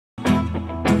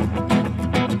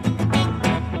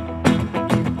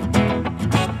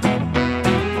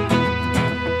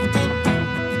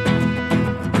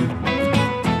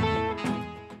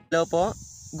Hello po.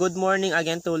 Good morning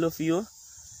again to all of you.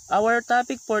 Our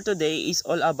topic for today is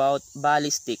all about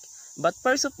ballistic. But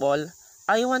first of all,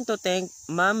 I want to thank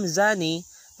Ma'am Zani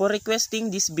for requesting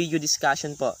this video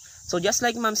discussion po. So just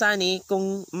like Ma'am Zani,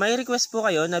 kung may request po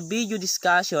kayo na video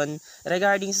discussion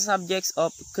regarding sa subjects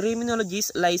of Criminology's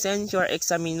Licensure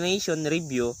Examination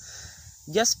Review,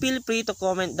 just feel free to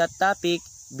comment that topic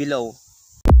below.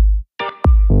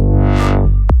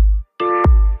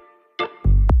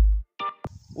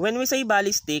 When we say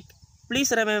ballistic, please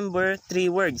remember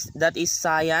three words, that is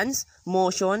science,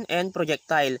 motion, and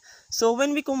projectile. So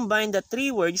when we combine the three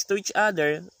words to each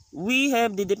other, we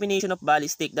have the definition of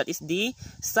ballistic, that is the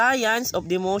science of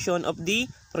the motion of the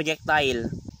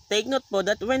projectile. Take note po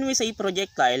that when we say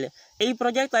projectile, a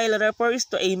projectile refers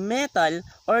to a metal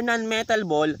or non-metal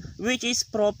ball which is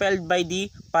propelled by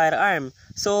the firearm.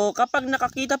 So kapag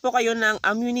nakakita po kayo ng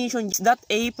ammunition, is that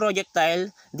a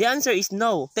projectile? The answer is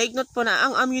no. Take note po na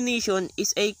ang ammunition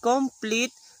is a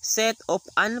complete set of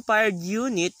unfired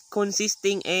unit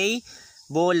consisting a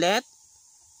bullet,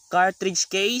 cartridge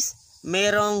case,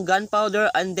 merong gunpowder,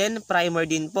 and then primer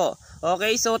din po.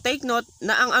 Okay, so take note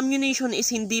na ang ammunition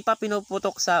is hindi pa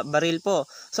pinuputok sa baril po.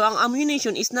 So ang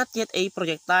ammunition is not yet a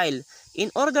projectile. In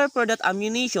order for that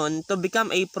ammunition to become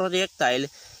a projectile,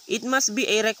 it must be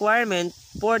a requirement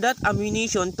for that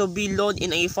ammunition to be loaded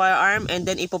in a firearm and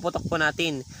then ipuputok po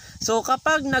natin. So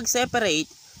kapag nag-separate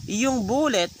yung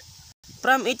bullet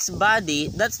from its body,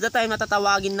 that's the time na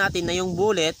tatawagin natin na yung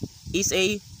bullet is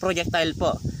a projectile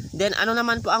po. Then ano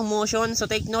naman po ang motion? So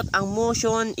take note, ang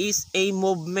motion is a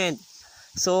movement.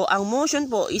 So ang motion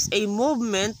po is a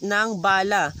movement ng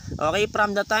bala. Okay,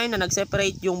 from the time na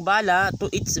nag-separate yung bala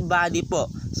to its body po.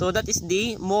 So that is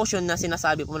the motion na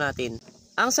sinasabi po natin.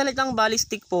 Ang salitang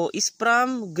ballistic po is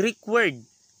from Greek word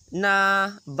na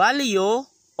ballio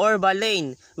or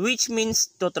balein, which means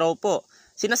to throw po.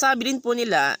 Sinasabi din po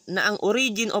nila na ang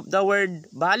origin of the word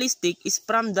ballistic is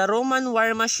from the Roman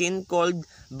war machine called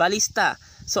ballista.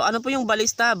 So ano po yung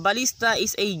ballista? Ballista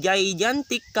is a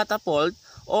gigantic catapult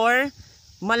or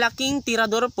malaking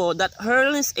tirador po that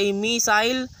hurls a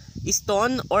missile,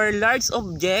 stone, or large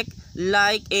object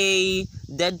like a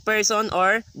dead person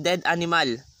or dead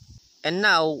animal. And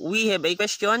now, we have a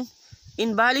question.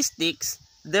 In ballistics,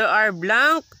 there are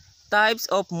blank types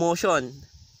of motion.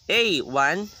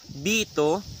 A1,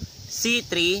 B2,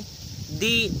 C3,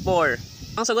 D4.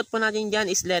 Ang sagot po natin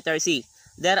dyan is letter C.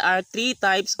 There are three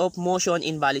types of motion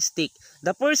in ballistic.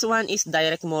 The first one is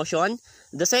direct motion.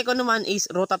 The second one is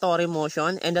rotatory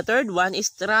motion. And the third one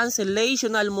is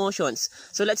translational motions.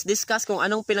 So let's discuss kung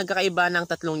anong pinagkakaiba ng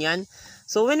tatlong yan.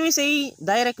 So when we say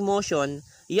direct motion,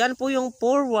 yan po yung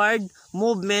forward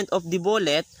movement of the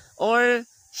bullet or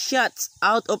shots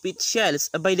out of its shells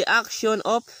by the action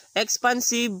of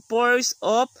expansive force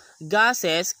of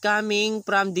gases coming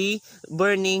from the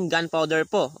burning gunpowder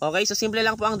po. Okay, so simple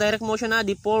lang po ang direct motion na,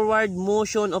 the forward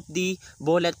motion of the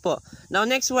bullet po. Now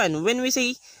next one, when we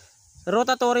say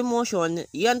rotatory motion,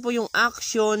 yan po yung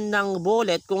action ng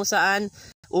bullet kung saan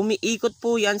umiikot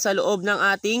po yan sa loob ng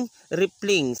ating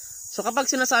riflings. So kapag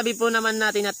sinasabi po naman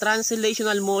natin na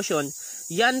translational motion,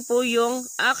 yan po yung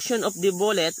action of the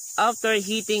bullet after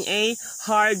hitting a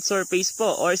hard surface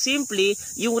po, or simply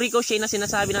yung ricochet na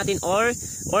sinasabi natin, or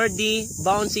the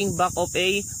bouncing back of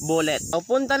a bullet. So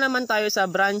punta naman tayo sa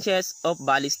branches of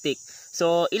ballistic.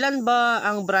 So ilan ba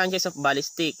ang branches of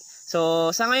ballistic?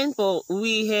 So sa ngayon po,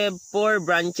 we have 4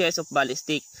 branches of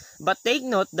ballistic. But take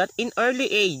note that in early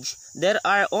age, there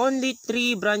are only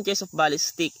 3 branches of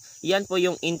ballistic. Yan po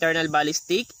yung internal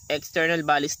ballistic, external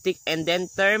ballistic, and then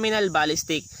terminal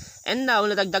ballistic. And now,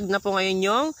 nadagdag na po ngayon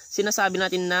yung sinasabi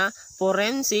natin na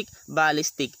forensic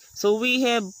ballistic. So we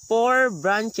have 4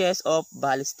 branches of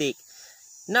ballistic.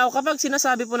 Now, kapag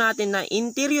sinasabi po natin na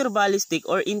interior ballistic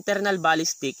or internal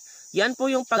ballistic, yan po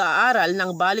yung pag-aaral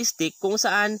ng ballistic kung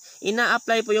saan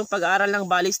ina-apply po yung pag-aaral ng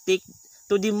ballistic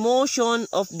to the motion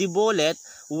of the bullet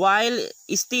while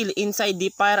still inside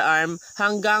the firearm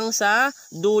hanggang sa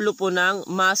dulo po ng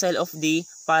muzzle of the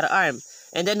firearm.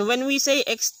 And then when we say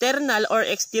external or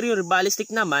exterior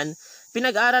ballistic naman,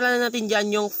 pinag-aaralan natin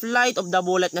dyan yung flight of the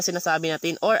bullet na sinasabi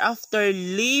natin, or after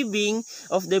leaving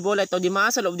of the bullet to the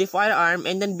muzzle of the firearm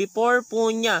and then before po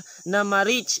niya na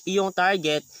ma-reach yung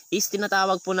target is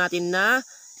tinatawag po natin na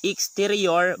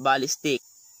exterior ballistic.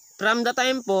 From the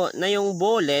time po na yung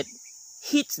bullet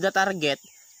hits the target,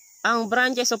 ang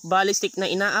branches of ballistic na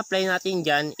ina-apply natin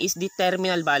dyan is the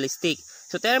terminal ballistic.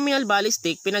 So terminal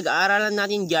ballistic, pinag-aaralan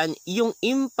natin dyan yung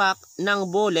impact ng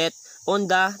bullet on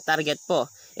the target po.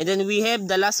 And then we have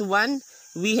the last one,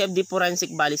 we have the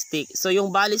forensic ballistic. So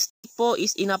yung ballistic po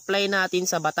is in-apply natin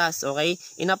sa batas, okay?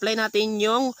 In-apply natin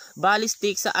yung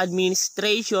ballistic sa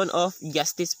administration of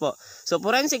justice po. So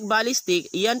forensic ballistic,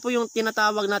 yan po yung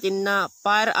tinatawag natin na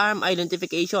firearm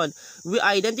identification. We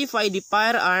identify the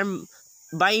firearm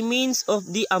by means of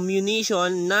the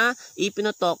ammunition na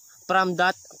ipinutok from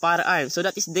that firearm. So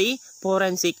that is the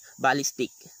forensic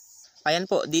ballistic. Ayan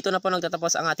po, dito na po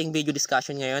nagtatapos ang ating video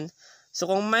discussion ngayon. So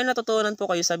kung may natutunan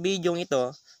po kayo sa video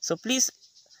ito, so please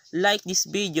like this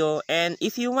video, and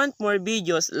if you want more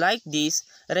videos like this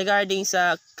regarding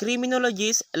sa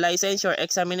Criminology's Licensure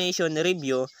Examination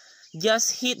Review,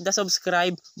 just hit the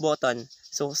subscribe button.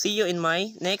 So see you in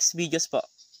my next videos po.